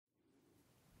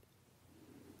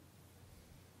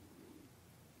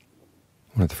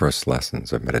One of the first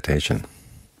lessons of meditation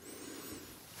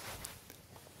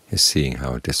is seeing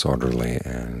how disorderly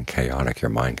and chaotic your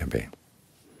mind can be.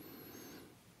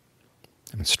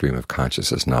 And stream of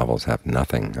consciousness novels have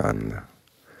nothing on the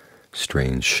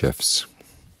strange shifts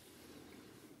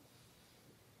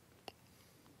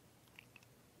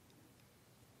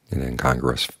and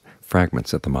incongruous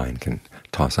fragments that the mind can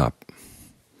toss up.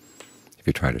 If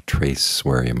you try to trace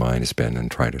where your mind has been and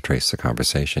try to trace the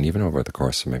conversation, even over the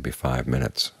course of maybe 5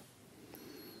 minutes,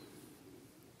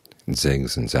 it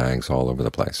zigs and zags all over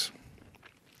the place.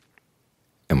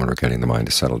 And when we're getting the mind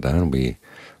to settle down, we,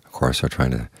 of course, are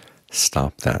trying to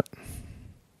stop that,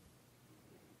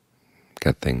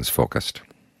 get things focused,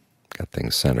 get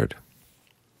things centered.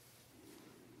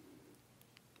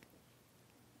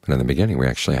 But in the beginning, we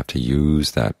actually have to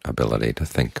use that ability to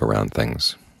think around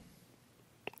things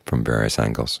from various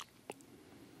angles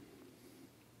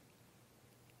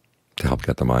to help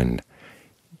get the mind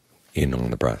in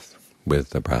on the breath, with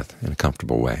the breath, in a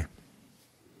comfortable way.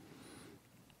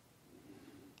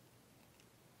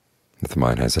 If the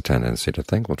mind has a tendency to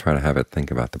think, we'll try to have it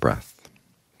think about the breath.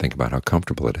 Think about how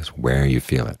comfortable it is, where you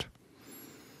feel it,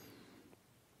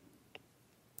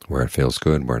 where it feels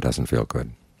good, where it doesn't feel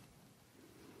good.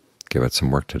 Give it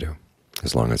some work to do.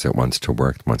 As long as it wants to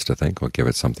work, wants to think, we'll give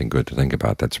it something good to think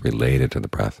about that's related to the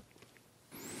breath.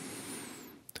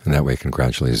 And that way it can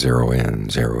gradually zero in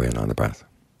on the breath.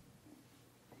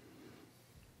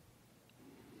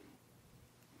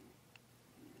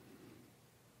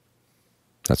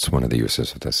 That's one of the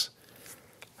uses of this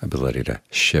ability to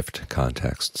shift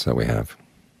contexts that we have.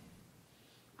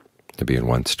 To be in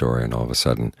one story and all of a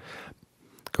sudden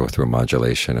go through a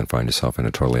modulation and find yourself in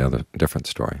a totally different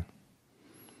story,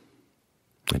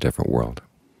 a different world.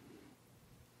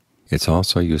 It's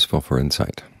also useful for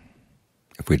insight.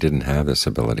 If we didn't have this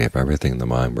ability, if everything in the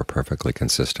mind were perfectly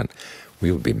consistent,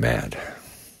 we would be mad.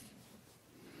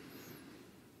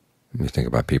 You think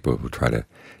about people who try to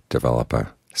develop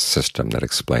a system that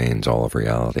explains all of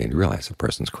reality, and you realize the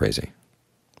person's crazy,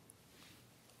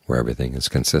 where everything is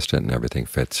consistent and everything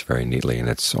fits very neatly in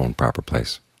its own proper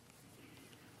place.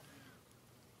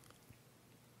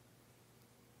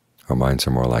 Our minds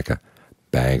are more like a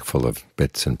bag full of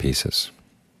bits and pieces.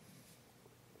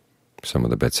 Some of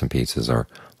the bits and pieces are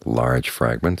large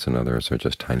fragments, and others are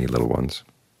just tiny little ones.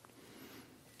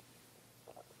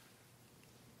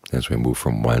 As we move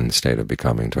from one state of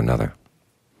becoming to another,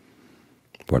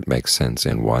 what makes sense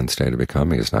in one state of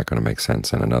becoming is not going to make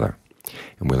sense in another,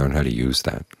 and we learn how to use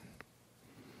that.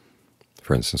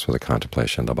 For instance, with the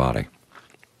contemplation of the body,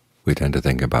 we tend to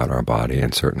think about our body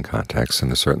in certain contexts, and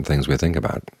there's certain things we think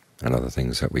about, and other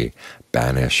things that we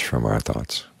banish from our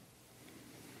thoughts.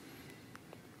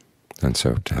 And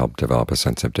so to help develop a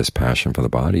sense of dispassion for the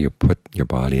body, you put your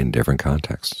body in different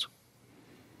contexts.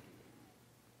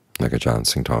 Like Ajahn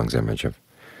Sing Tong's image of,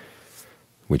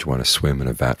 would you want to swim in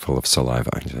a vat full of saliva?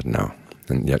 He said, no,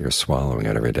 and yet you're swallowing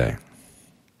it every day.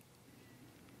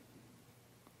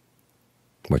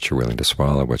 What you're willing to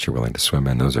swallow, what you're willing to swim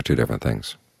in, those are two different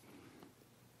things.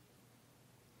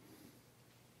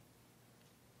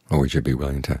 Or would you be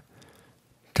willing to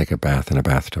take a bath in a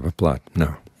bathtub of blood?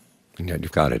 No. And yet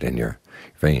you've got it in your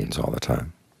veins all the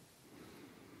time.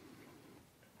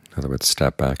 In other words,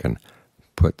 step back and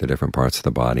put the different parts of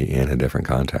the body in a different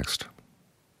context.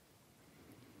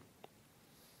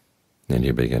 And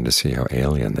you begin to see how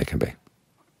alien they can be.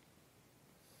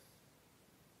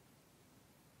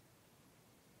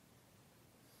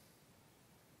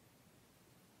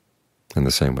 And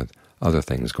the same with other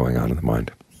things going on in the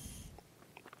mind.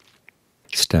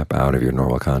 Step out of your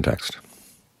normal context.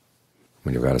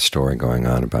 When you've got a story going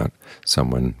on about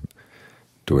someone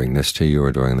doing this to you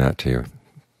or doing that to you,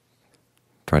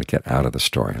 try to get out of the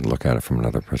story and look at it from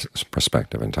another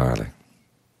perspective entirely.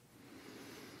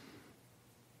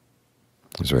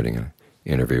 I was reading an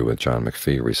interview with John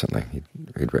McPhee recently.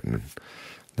 He'd written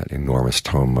that enormous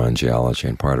tome on geology,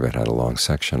 and part of it had a long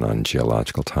section on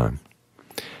geological time.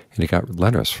 And he got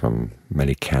letters from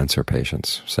many cancer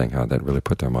patients saying how that really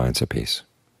put their minds at peace.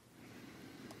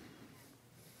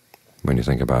 When you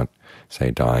think about,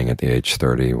 say, dying at the age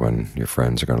 30 when your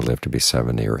friends are going to live to be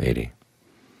 70 or 80,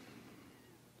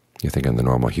 you think in the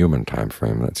normal human time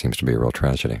frame, that seems to be a real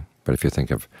tragedy. But if you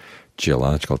think of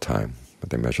geological time, but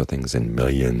they measure things in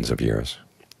millions of years.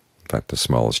 In fact, the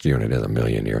smallest unit is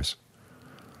 1,000,000 years.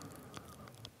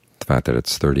 The fact that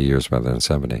it's 30 years rather than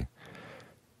 70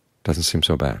 doesn't seem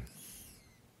so bad.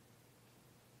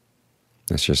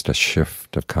 It's just a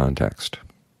shift of context.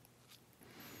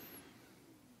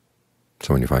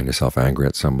 So when you find yourself angry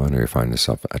at someone or you find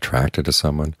yourself attracted to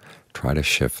someone, try to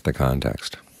shift the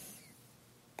context.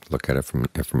 Look at it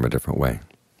from a different way.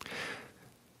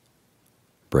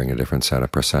 Bring a different set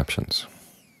of perceptions.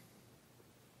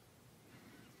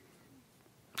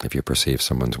 If you perceive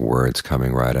someone's words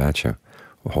coming right at you,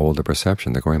 hold the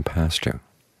perception they're going past you.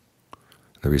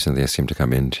 The reason they seem to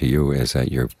come into you is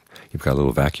that you've got a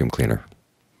little vacuum cleaner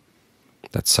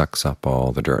that sucks up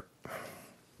all the dirt,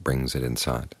 brings it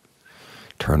inside.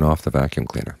 Turn off the vacuum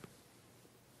cleaner.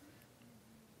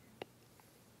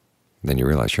 Then you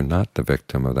realize you're not the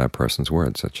victim of that person's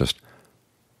words. It's just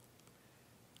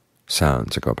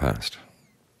sounds that go past.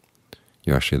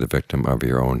 You're actually the victim of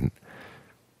your own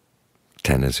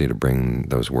tendency to bring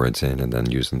those words in and then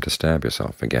use them to stab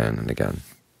yourself again and again,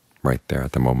 right there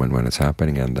at the moment when it's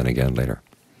happening, and then again later.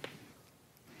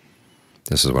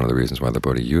 This is one of the reasons why the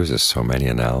Buddha uses so many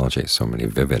analogies, so many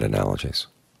vivid analogies.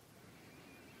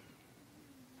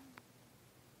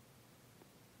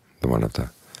 The one of the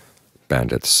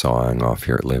bandits sawing off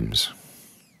your limbs.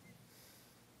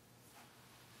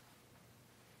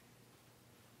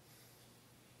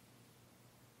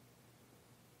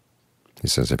 He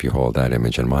says if you hold that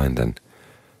image in mind, then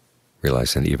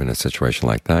realize that even in a situation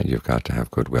like that, you've got to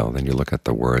have goodwill. Then you look at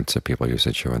the words that people use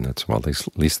at you, and that's, well,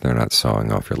 at least they're not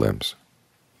sawing off your limbs.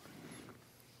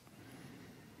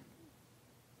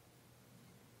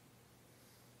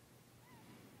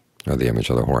 Or the image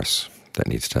of the horse that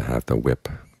needs to have the whip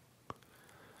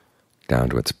down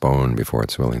to its bone before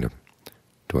it's willing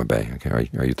to obey. Okay,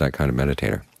 are you that kind of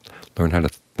meditator? Learn how to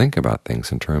think about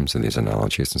things in terms of these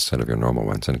analogies instead of your normal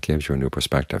ones, and it gives you a new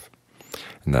perspective,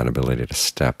 and that ability to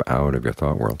step out of your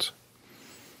thought worlds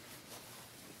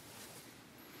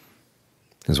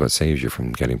is what saves you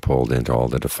from getting pulled into all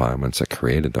the defilements that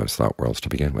created those thought worlds to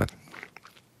begin with,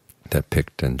 that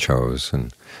picked and chose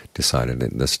and decided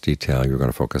that this detail you were going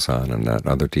to focus on and that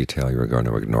other detail you were going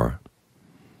to ignore.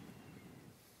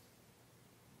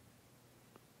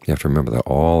 You have to remember that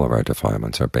all of our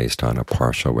defilements are based on a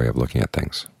partial way of looking at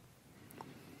things.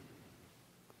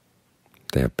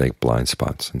 They have big blind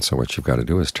spots, and so what you've got to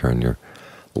do is turn your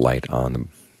light on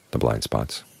the blind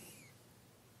spots.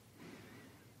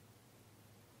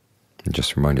 And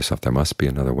just remind yourself there must be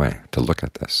another way to look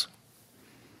at this.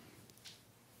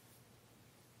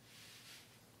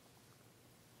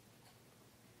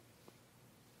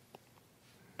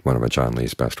 One of John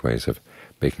Lee's best ways of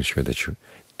making sure that you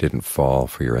didn't fall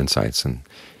for your insights, and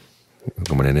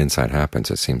when an insight happens,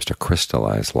 it seems to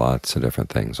crystallize lots of different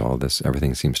things.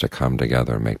 Everything seems to come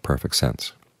together and make perfect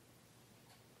sense.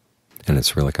 And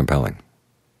it's really compelling.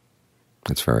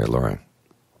 It's very alluring.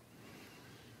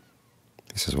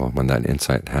 He says, well, when that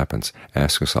insight happens,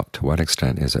 ask yourself, to what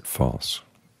extent is it false?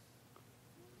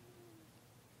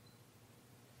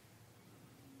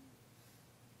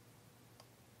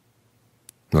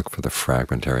 Look for the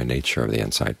fragmentary nature of the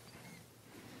insight.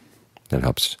 That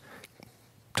helps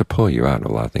to pull you out of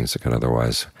a lot of things that could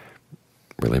otherwise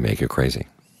really make you crazy.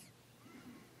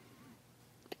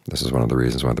 This is one of the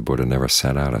reasons why the Buddha never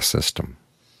set out a system.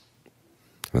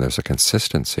 There's a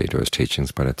consistency to his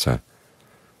teachings, but it's a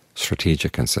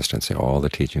strategic consistency. All the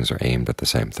teachings are aimed at the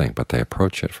same thing, but they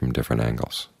approach it from different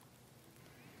angles.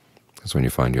 Because when you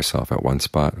find yourself at one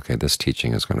spot, okay, this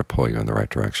teaching is going to pull you in the right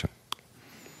direction.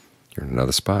 You're in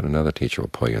another spot, another teacher will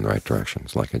pull you in the right direction.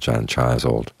 It's like Ajahn Chah's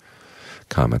old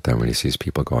comment then when he sees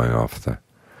people going off the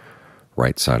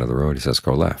right side of the road, he says,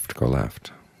 go left, go left.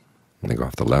 When they go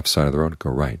off the left side of the road, go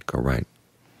right, go right.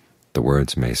 The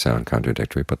words may sound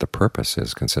contradictory, but the purpose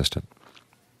is consistent.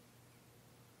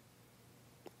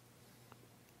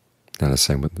 And the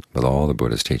same with all the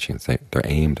Buddha's teachings. They're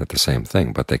aimed at the same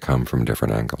thing, but they come from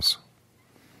different angles.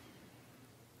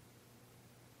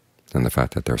 And the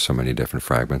fact that there are so many different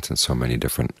fragments and so many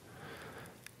different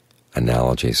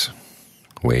analogies,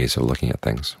 ways of looking at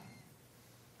things,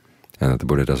 and that the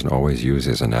Buddha doesn't always use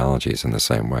his analogies in the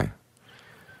same way.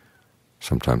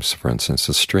 Sometimes, for instance,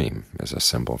 a stream is a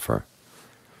symbol for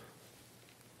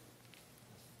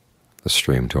the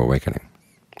stream to awakening.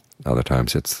 Other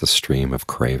times it's the stream of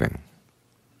craving.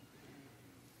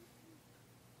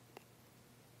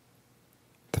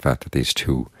 The fact that these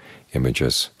two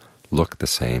images look the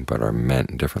same but are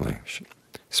meant differently is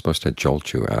supposed to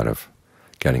jolt you out of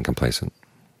getting complacent.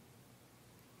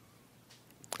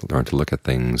 Learn to look at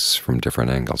things from different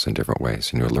angles in different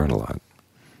ways, and you'll learn a lot.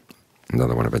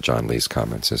 Another one of John Lee's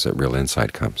comments is that real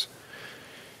insight comes.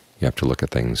 You have to look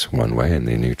at things one way, and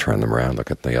then you turn them around,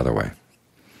 look at the other way.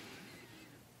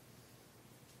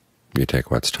 You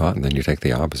take what's taught, and then you take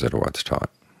the opposite of what's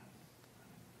taught.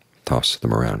 Toss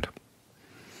them around.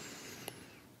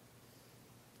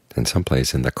 And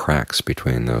someplace in the cracks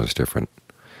between those different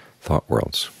thought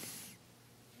worlds,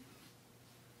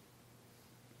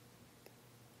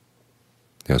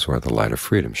 is where the light of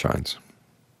freedom shines.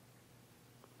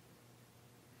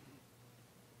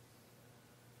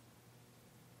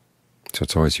 So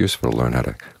it's always useful to learn how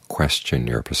to question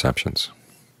your perceptions.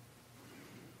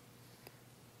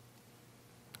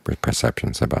 Your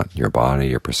perceptions about your body,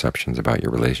 your perceptions about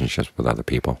your relationships with other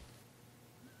people.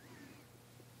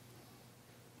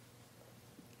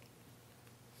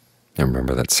 And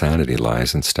remember that sanity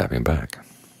lies in stepping back.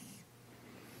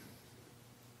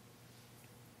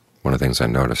 One of the things I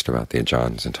noticed about the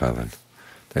Ajahns in Thailand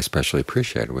that I especially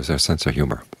appreciated was their sense of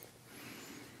humor,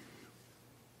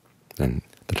 and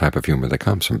the type of humor that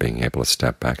comes from being able to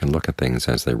step back and look at things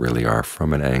as they really are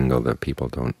from an angle that people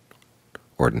don't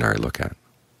ordinarily look at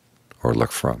or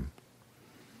look from.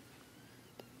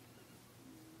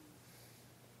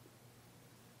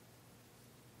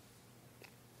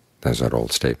 There's that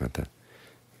old statement, that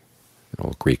an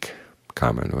old Greek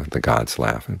comment, the gods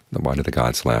laugh. And why do the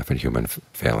gods laugh at human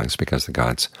failings? Because the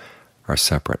gods are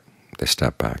separate. They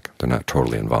step back. They're not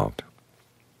totally involved.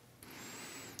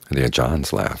 And the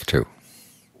Ajahns laugh too,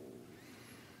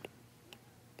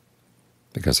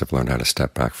 because they've learned how to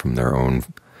step back from their own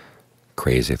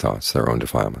crazy thoughts, their own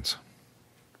defilements.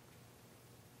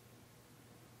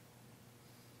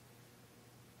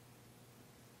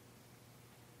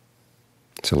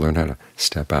 So learn how to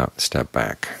step out, step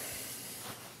back.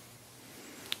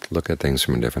 Look at things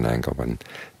from a different angle when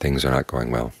things are not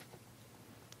going well.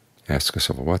 Ask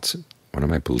yourself, well, what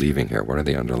am I believing here? What are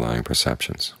the underlying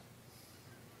perceptions?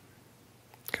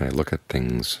 Can I look at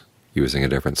things using a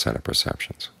different set of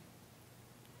perceptions?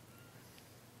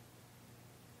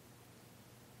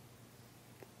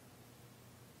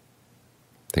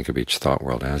 Think of each thought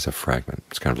world as a fragment.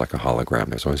 It's kind of like a hologram.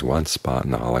 There's always one spot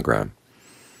in the hologram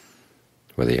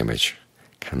where the image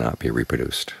cannot be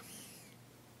reproduced.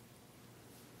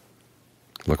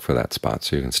 Look for that spot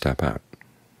so you can step out.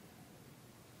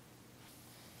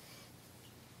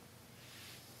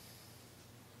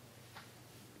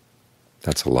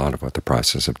 That's a lot of what the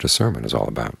process of discernment is all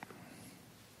about.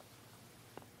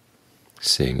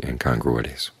 Seeing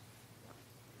incongruities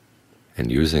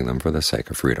and using them for the sake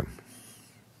of freedom.